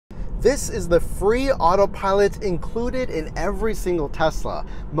This is the free autopilot included in every single Tesla.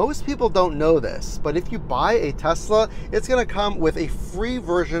 Most people don't know this, but if you buy a Tesla, it's going to come with a free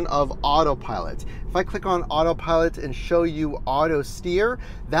version of autopilot. If I click on autopilot and show you auto steer,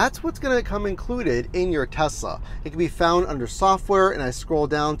 that's what's going to come included in your Tesla. It can be found under software, and I scroll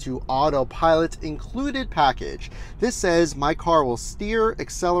down to autopilot included package. This says my car will steer,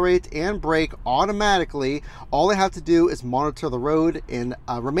 accelerate, and brake automatically. All I have to do is monitor the road and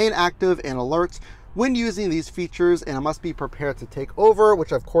remain active and alert when using these features, and I must be prepared to take over,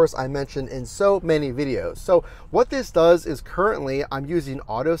 which of course I mentioned in so many videos. So what this does is currently I'm using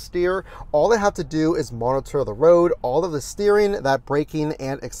auto steer. All I have to do is monitor the road. All of the steering, that braking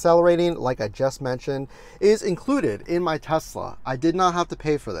and accelerating, like I just mentioned, is included in my Tesla. I did not have to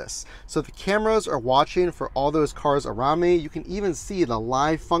pay for this. So the cameras are watching for all those cars around me. You can even see the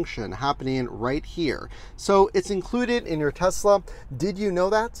live function happening right here. So it's included in your Tesla. Did you know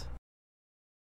that?